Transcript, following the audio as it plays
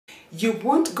You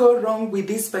won't go wrong with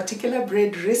this particular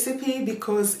bread recipe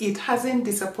because it hasn't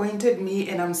disappointed me,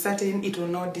 and I'm certain it will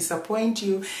not disappoint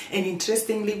you. And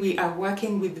interestingly, we are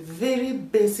working with very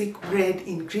basic bread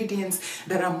ingredients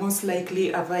that are most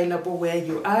likely available where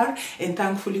you are, and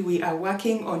thankfully we are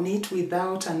working on it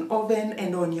without an oven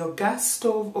and on your gas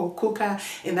stove or cooker,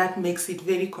 and that makes it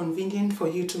very convenient for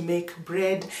you to make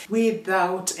bread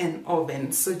without an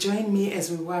oven. So join me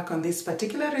as we work on this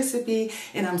particular recipe,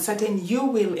 and I'm certain you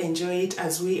will enjoy it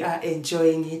as we are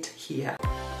enjoying it here.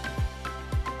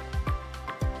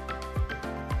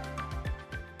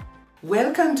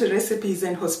 Welcome to Recipes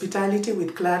and Hospitality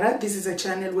with Clara. This is a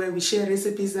channel where we share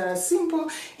recipes that are simple,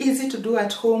 easy to do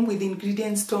at home with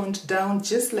ingredients toned down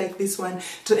just like this one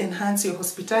to enhance your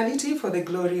hospitality for the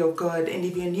glory of God. And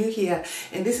if you're new here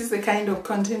and this is the kind of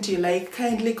content you like,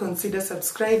 kindly consider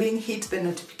subscribing, hit the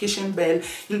notification bell.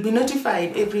 You'll be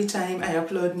notified every time I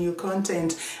upload new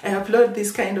content. I upload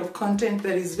this kind of content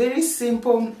that is very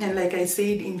simple, and like I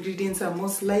said, ingredients are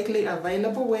most likely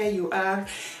available where you are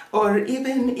or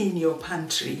even in your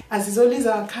pantry. As is always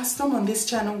our custom on this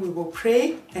channel, we will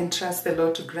pray and trust the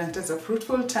Lord to grant us a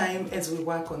fruitful time as we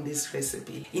work on this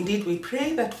recipe. Indeed, we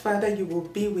pray that, Father, you will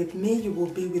be with me, you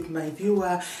will be with my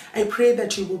viewer. I pray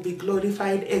that you will be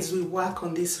glorified as we work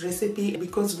on this recipe,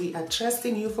 because we are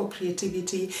trusting you for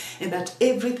creativity, and that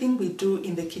everything we do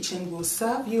in the kitchen will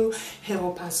serve you.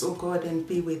 Help us, oh God, and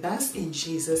be with us in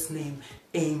Jesus' name.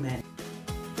 Amen.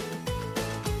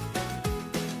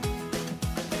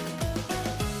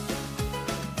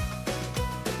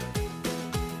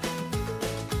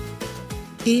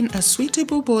 In a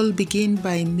suitable bowl, begin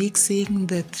by mixing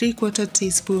the 3/4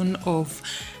 teaspoon of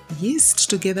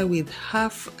yeast together with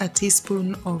half a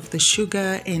teaspoon of the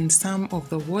sugar and some of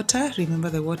the water. Remember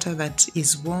the water that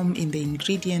is warm in the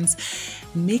ingredients.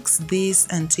 Mix this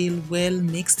until well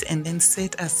mixed, and then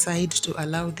set aside to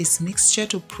allow this mixture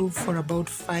to proof for about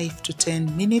 5 to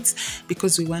 10 minutes,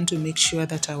 because we want to make sure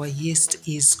that our yeast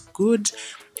is good.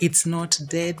 It's not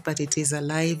dead, but it is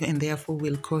alive, and therefore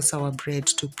will cause our bread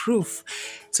to proof.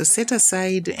 So set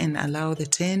aside and allow the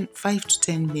 5 to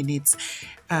 10 minutes.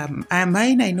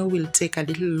 Mine, I know, will take a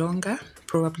little longer,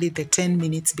 probably the 10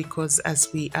 minutes, because as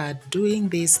we are doing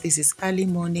this is early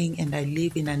morning, and I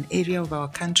live in an area of our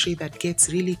country that gets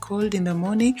really cold in the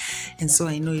morning, and so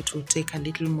I know it will take a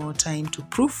little more time to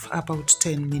proof, about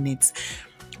 10 minutes.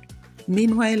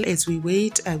 Meanwhile, as we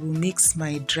wait, I will mix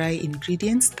my dry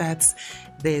ingredients. That's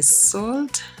the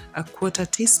salt, a 1/4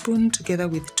 teaspoon, together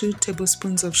with 2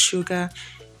 tablespoons of sugar,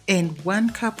 and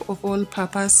 1 cup of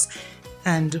all-purpose,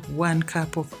 and 1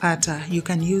 cup of atta. You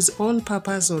can use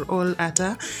all-purpose or all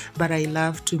atta, but I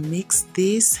love to mix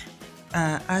this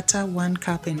atta 1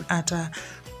 cup and atta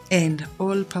and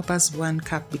all-purpose 1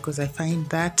 cup, because I find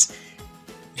that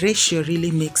ratio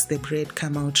really makes the bread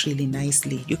come out really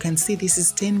nicely. You can see this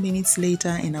is 10 minutes later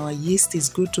and our yeast is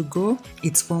good to go.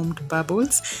 It's formed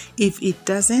bubbles. If it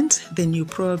doesn't, then you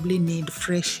probably need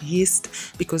fresh yeast,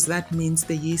 because that means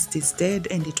the yeast is dead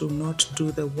and it will not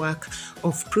do the work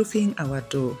of proofing our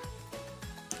dough.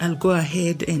 I'll go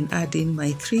ahead and add in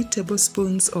my 3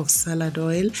 tablespoons of salad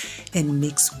oil and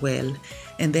mix well.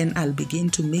 And then I'll begin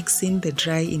to mix in the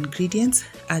dry ingredients.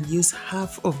 I'll use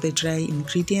half of the dry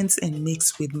ingredients and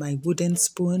mix with my wooden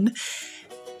spoon.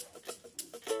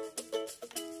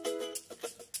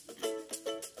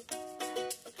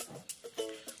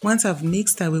 Once I've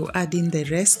mixed, I will add in the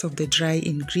rest of the dry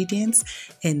ingredients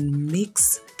and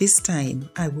mix. This time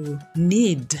I will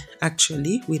knead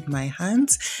actually with my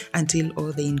hands until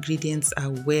all the ingredients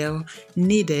are well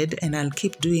kneaded, and I'll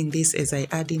keep doing this as I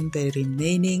add in the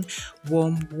remaining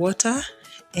warm water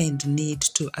and knead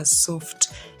to a soft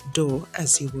dough,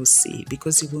 as you will see,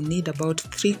 because you will need about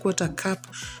 3/4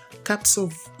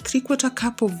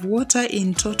 cup of water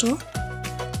in total,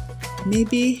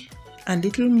 maybe a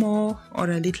little more or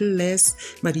a little less,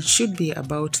 but it should be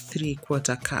about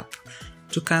 3/4 cup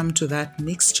to come to that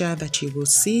mixture that you will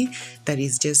see that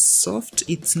is just soft.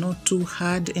 It's not too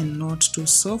hard and not too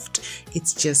soft,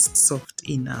 it's just soft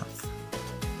enough.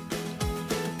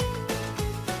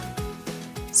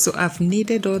 So I've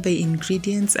kneaded all the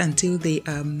ingredients until they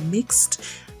are mixed,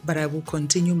 but I will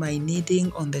continue my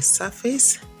kneading on the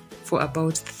surface for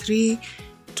about 3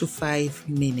 to 5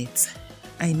 minutes.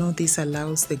 I know this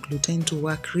allows the gluten to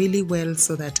work really well,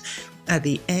 so that at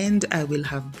the end I will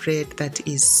have bread that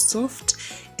is soft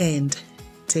and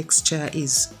texture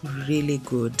is really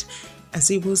good, as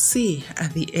you will see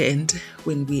at the end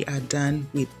when we are done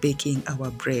with baking our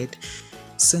bread.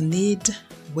 So knead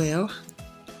well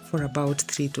for about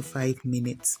 3 to 5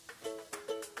 minutes.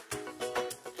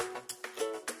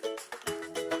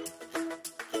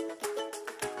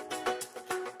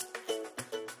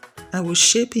 I will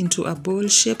shape into a bowl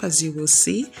shape, as you will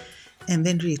see, and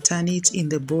then return it in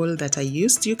the bowl that I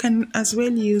used. You can as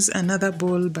well use another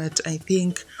bowl, but I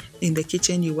think in the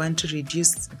kitchen you want to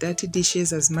reduce dirty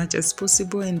dishes as much as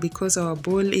possible, and because our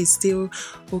bowl is still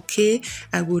okay,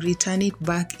 I will return it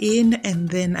back in, and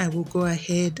then I will go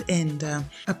ahead and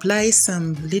apply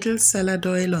some little salad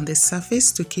oil on the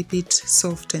surface to keep it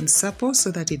soft and supple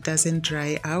so that it doesn't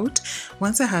dry out.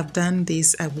 Once I have done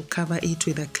this, I will cover it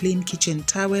with a clean kitchen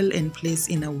towel and place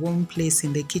in a warm place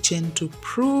in the kitchen to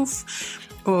proof,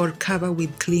 or cover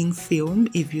with cling film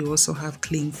if you also have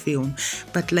cling film.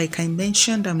 But like I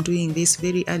mentioned, I'm doing this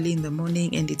very early in the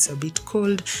morning and it's a bit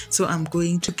cold, so I'm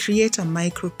going to create a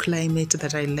microclimate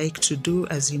that I like to do,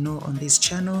 as you know, on this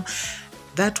channel.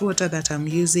 That water that I'm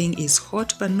using is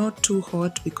hot, but not too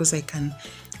hot, because I can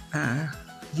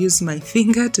use my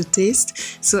finger to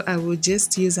taste. So I will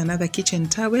just use another kitchen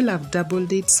towel. I've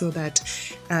doubled it so that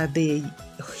the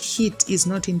heat is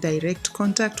not in direct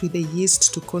contact with the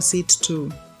yeast to cause it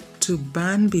to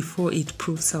burn before it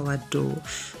proofs our dough.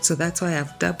 So that's why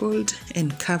I've doubled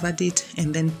and covered it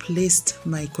and then placed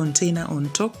my container on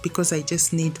top, because I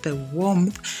just need the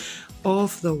warmth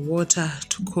of the water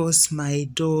to cause my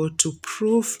dough to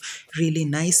proof really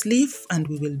nicely, and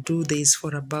we will do this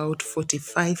for about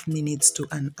 45 minutes to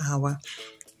an hour.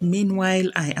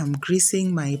 Meanwhile, I am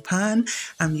greasing my pan.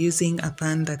 I'm using a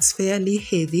pan that's fairly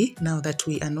heavy now that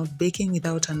we are not baking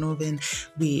without an oven,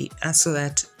 so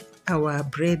that our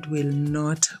bread will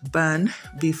not burn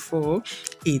before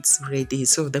it's ready.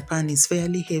 So the pan is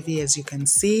fairly heavy, as you can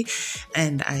see,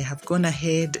 and I have gone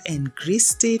ahead and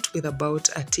greased it with about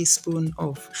a teaspoon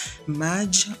of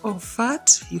marge or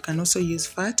fat. You can also use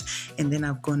fat, and then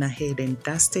I've gone ahead and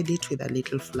dusted it with a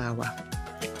little flour.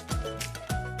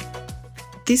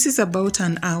 This is about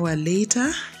an hour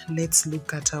later. Let's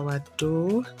look at our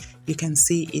dough. You can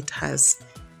see it has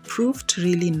proofed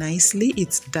really nicely.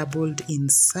 It's doubled in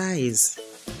size.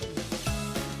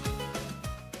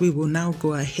 We will now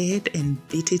go ahead and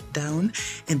beat it down,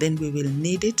 and then we will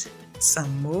knead it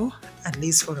some more, at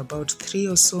least for about 3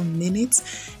 or so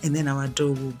minutes, and then our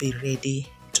dough will be ready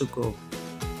to go.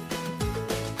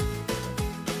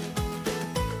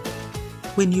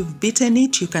 When you've beaten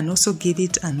it, you can also give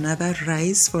it another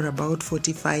rise for about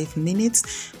 45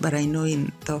 minutes, but I know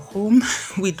in the home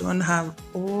we don't have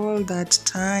all that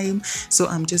time, so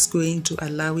I'm just going to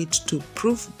allow it to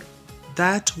proof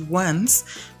that once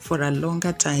for a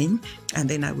longer time, and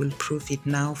then I will proof it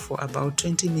now for about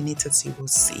 20 minutes, as you will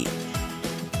see.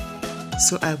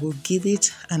 So I will give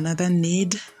it another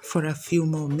knead for a few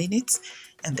more minutes,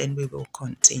 and then we will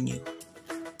continue.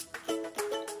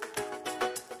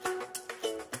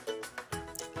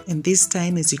 And this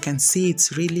time, as you can see,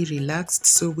 it's really relaxed,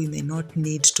 so we may not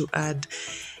need to add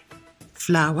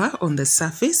flour on the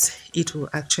surface. It will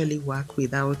actually work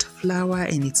without flour,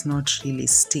 and it's not really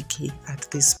sticky at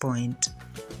this point.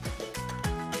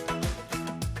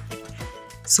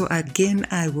 So again,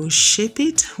 I will shape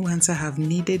it once I have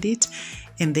kneaded it,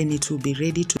 and then it will be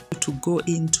ready to go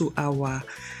into our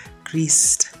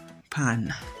greased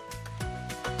pan.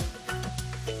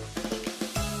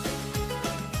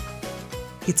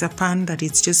 It's a pan that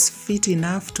is just fit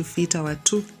enough to fit our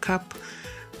 2-cup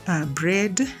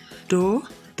bread dough.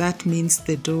 That means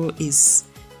the dough is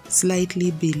slightly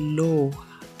below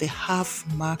the half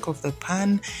mark of the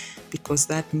pan, because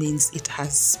that means it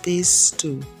has space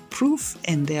to proof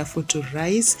and therefore to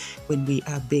rise when we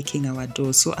are baking our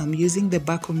dough. So I'm using the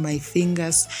back of my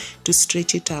fingers to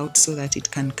stretch it out so that it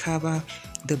can cover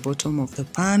the bottom of the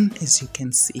pan, as you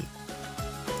can see.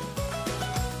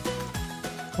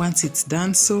 Once it's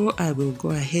done so, I will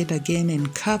go ahead again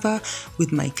and cover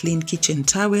with my clean kitchen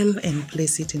towel and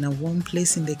place it in a warm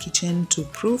place in the kitchen to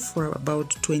proof for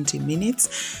about 20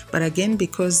 minutes. But again,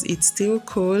 because it's still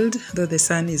cold, though the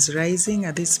sun is rising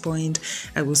at this point,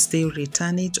 I will still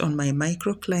return it on my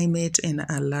microclimate and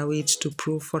allow it to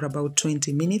proof for about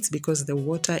 20 minutes because the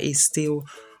water is still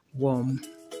warm.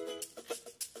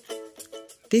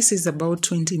 This is about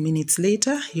 20 minutes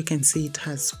later. You can see it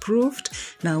has proofed.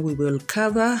 Now we will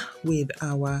cover with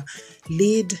our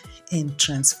lid and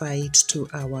transfer it to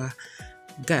our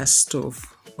gas stove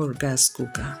or gas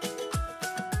cooker,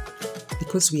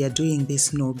 because we are doing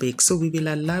this no bake. So we will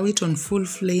allow it on full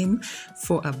flame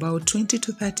for about 20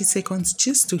 to 30 seconds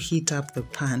just to heat up the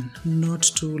pan, not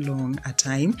too long a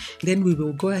time. Then we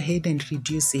will go ahead and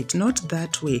reduce it, not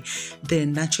that way, the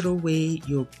natural way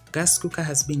your gas cooker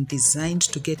has been designed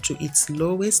to get to its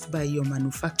lowest by your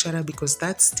manufacturer, because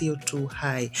that's still too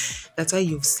high. That's why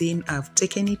you've seen I've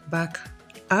taken it back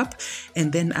up,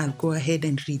 and then I'll go ahead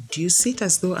and reduce it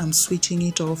as though I'm switching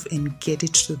it off and get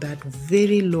it to that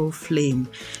very low flame,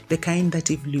 the kind that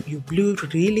if you blew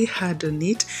really hard on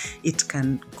it, it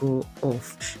can go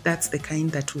off. That's the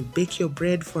kind that will bake your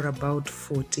bread for about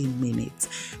 40 minutes.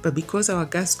 But because our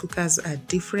gas cookers are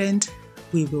different,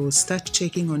 we will start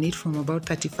checking on it from about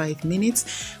 35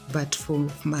 minutes, but for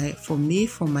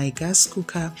my gas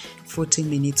cooker, 40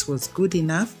 minutes was good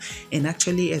enough. And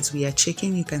actually, as we are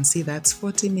checking, you can see that's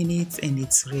 40 minutes and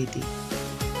it's ready.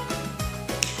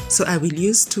 So I will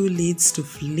use 2 lids to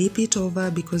flip it over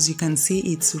because you can see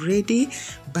it's ready,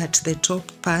 but the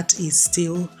top part is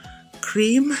still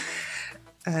cream,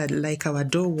 like our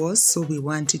dough was, so we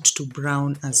want it to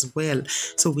brown as well.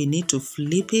 So we need to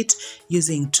flip it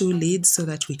using 2 lids so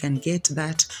that we can get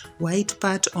that white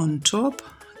part on top,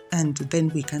 and then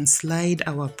we can slide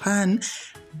our pan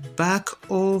back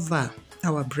over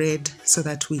our bread so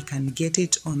that we can get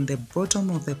it on the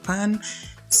bottom of the pan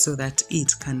so that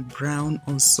it can brown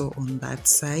also on that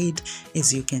side,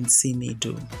 as you can see me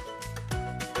do.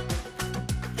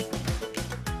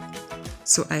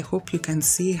 So I hope you can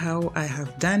see how I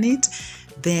have done it.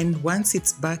 Then once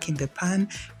it's back in the pan,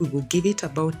 we will give it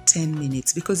about 10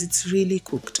 minutes because it's really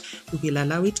cooked. We will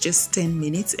allow it just 10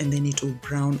 minutes and then it will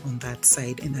brown on that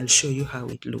side, and I'll show you how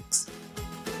it looks.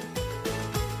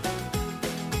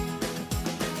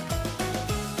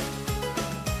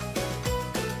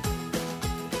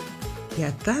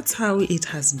 Yeah, that's how it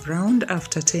has browned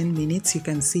after 10 minutes. You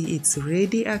can see it's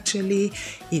ready actually.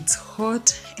 It's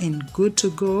hot and good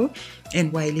to go.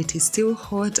 And while it is still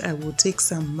hot, I will take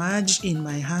some marge in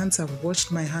my hands. I've washed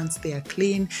my hands, they are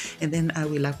clean, and then I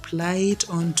will apply it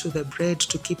onto the bread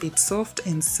to keep it soft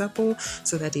and supple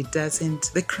so that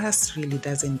the crust really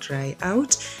doesn't dry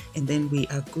out. And then we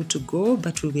are good to go,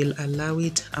 but we will allow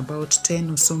it about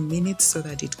 10 or so minutes so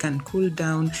that it can cool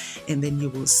down, and then you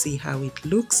will see how it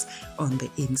looks on the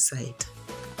inside.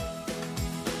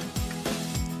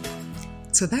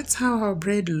 So that's how our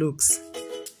bread looks.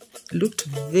 Looked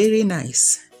very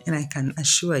nice, and I can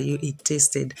assure you it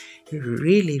tasted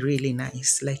really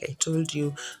nice. Like I told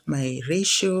you, my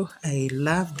ratio, I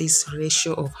love this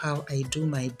ratio of how I do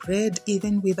my bread,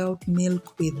 even without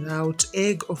milk, without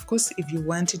egg. Of course, if you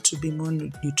want it to be more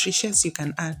nutritious, you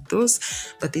can add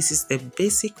those, but this is the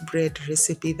basic bread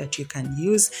recipe that you can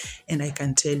use, and I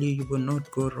can tell you, you will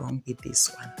not go wrong with this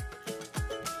one.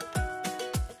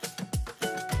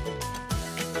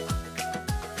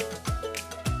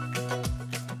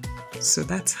 So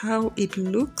that's how it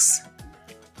looks.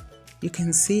 You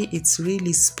can see it's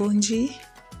really spongy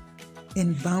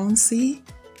and bouncy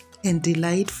and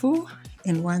delightful.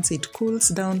 And once it cools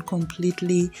down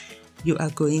completely, you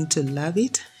are going to love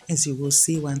it, as you will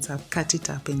see once I've cut it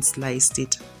up and sliced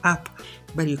it up.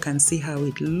 But you can see how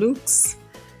it looks.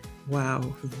 Wow,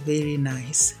 very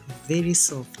nice, very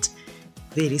soft,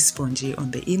 very spongy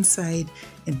on the inside.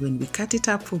 And when we cut it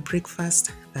up for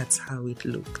breakfast, that's how it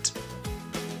looked.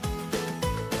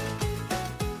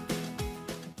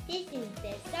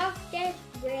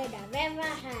 Bread I've ever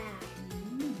had.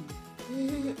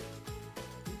 Good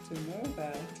to know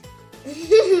that.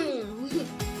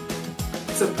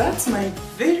 So that's my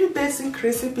very basic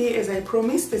recipe. As I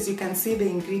promised, as you can see, the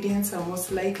ingredients are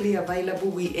most likely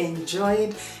available. We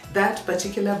enjoyed that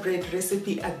particular bread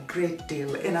recipe a great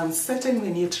deal, and I'm certain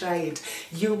when you try it,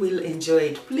 you will enjoy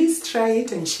it. Please try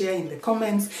it and share in the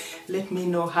comments. Let me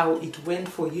know how it went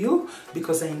for you,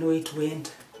 because I know it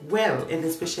went well, and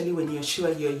especially when you're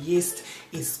sure your yeast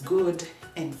is good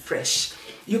and fresh.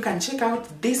 You can check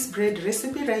out this bread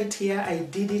recipe right here. I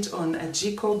did it on a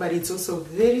Jiko, but it's also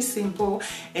very simple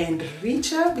and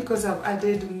richer because I've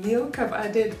added milk, I've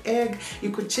added egg.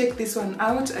 You could check this one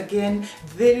out. Again,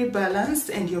 very balanced,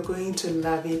 and you're going to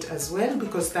love it as well,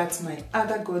 because that's my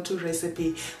other go-to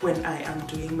recipe when I am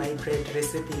doing my bread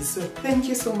recipes. So thank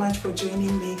you so much for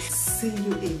joining me. See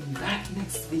you in that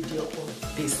next video or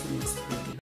this next video.